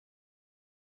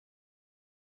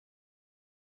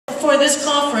for this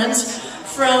conference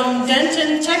from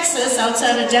Denton, Texas,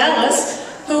 outside of Dallas,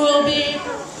 who will be,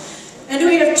 and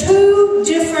we have two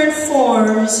different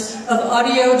forms of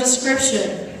audio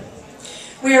description.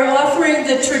 We are offering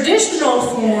the traditional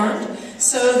form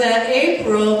so that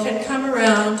April can come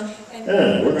around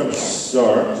and we're going to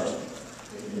start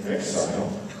in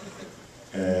Exile.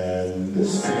 And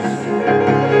this is...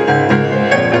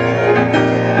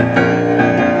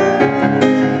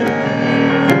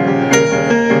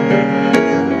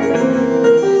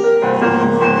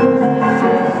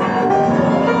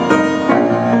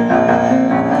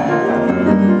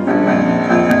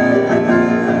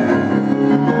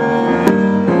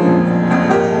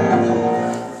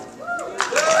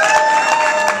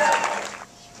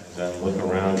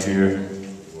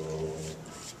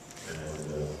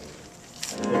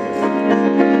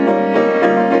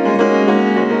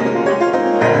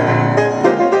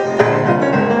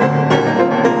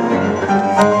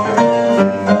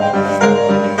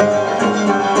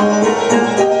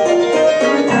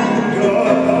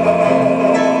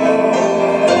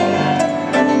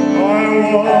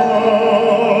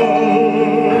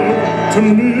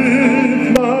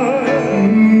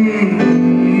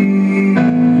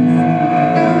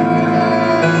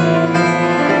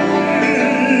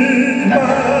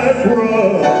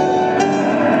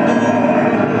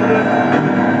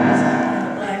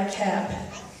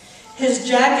 His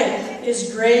jacket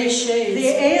is gray shades.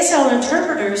 The ASL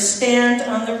interpreters stand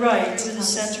on the right in the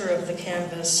center of the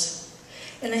canvas,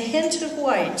 and a hint of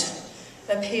white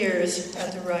appears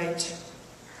at the right.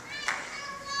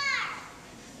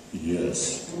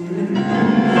 Yes.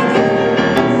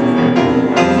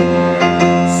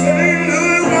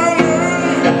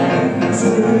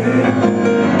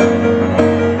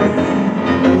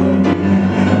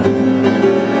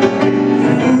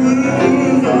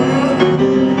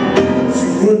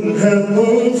 Have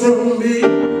moved from me,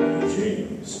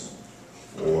 James,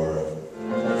 or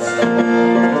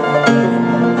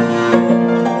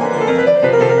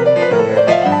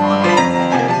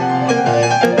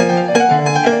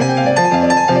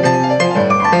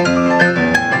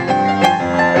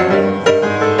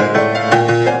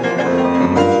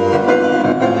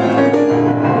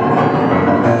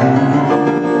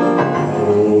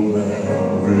old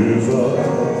man river.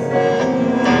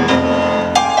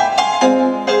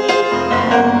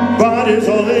 Bodies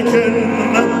are aching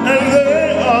and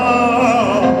they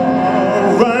are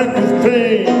racked with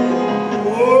pain.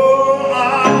 Oh,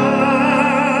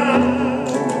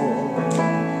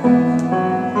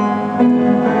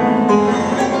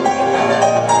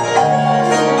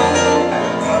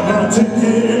 I'm not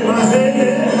taking my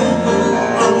head.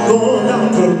 I'm going down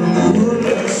to New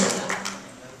Orleans.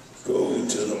 Go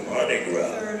to the Mardi Gras.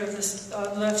 Third of this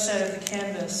left side of the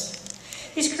canvas.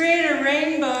 He's created a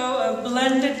rainbow of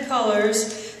blended colors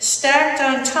stacked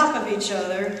on top of each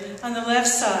other on the left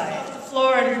side. The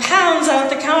floor and pounds out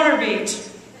the counterbeat.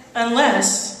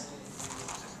 Unless...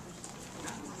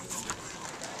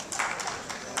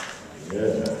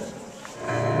 Yeah.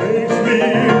 Makes me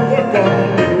work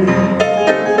on you.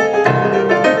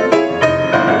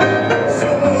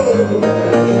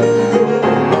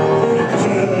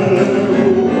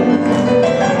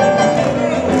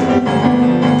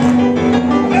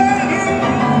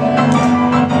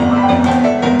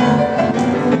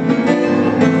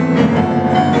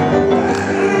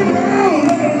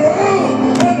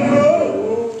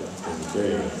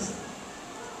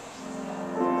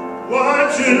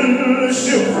 Watching the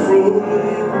ship roll.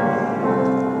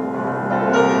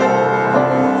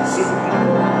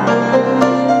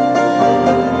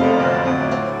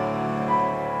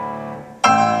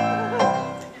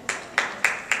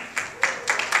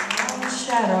 Long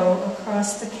shadow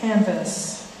across the canvas.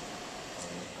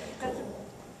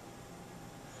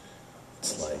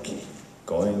 It's like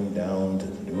going down to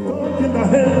New Orleans.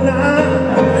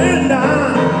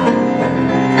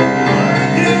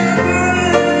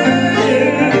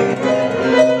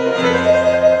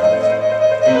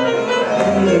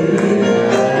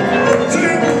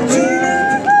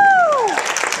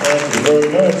 Thank you very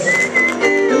much.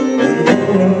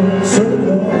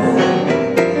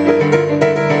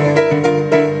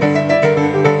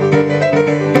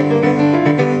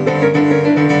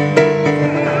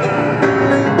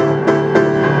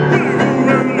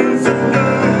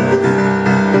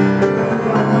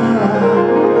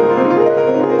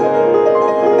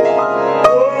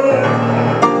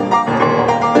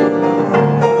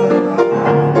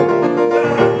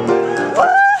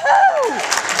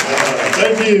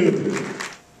 Thank you.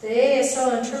 The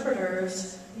ASL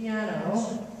interpreter's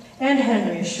piano and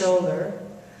Henry's shoulder,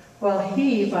 while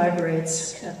he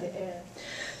vibrates at the end.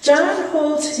 John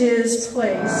holds his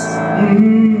place. By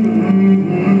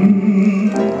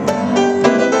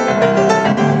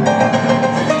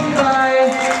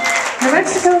New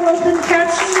Mexico Open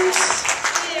Captions.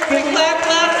 Bring clap,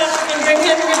 and bring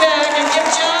Henry back and give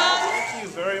John. Thank you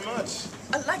very much.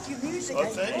 I like your music. Oh,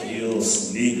 thank you. Real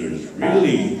sneakers,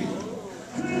 really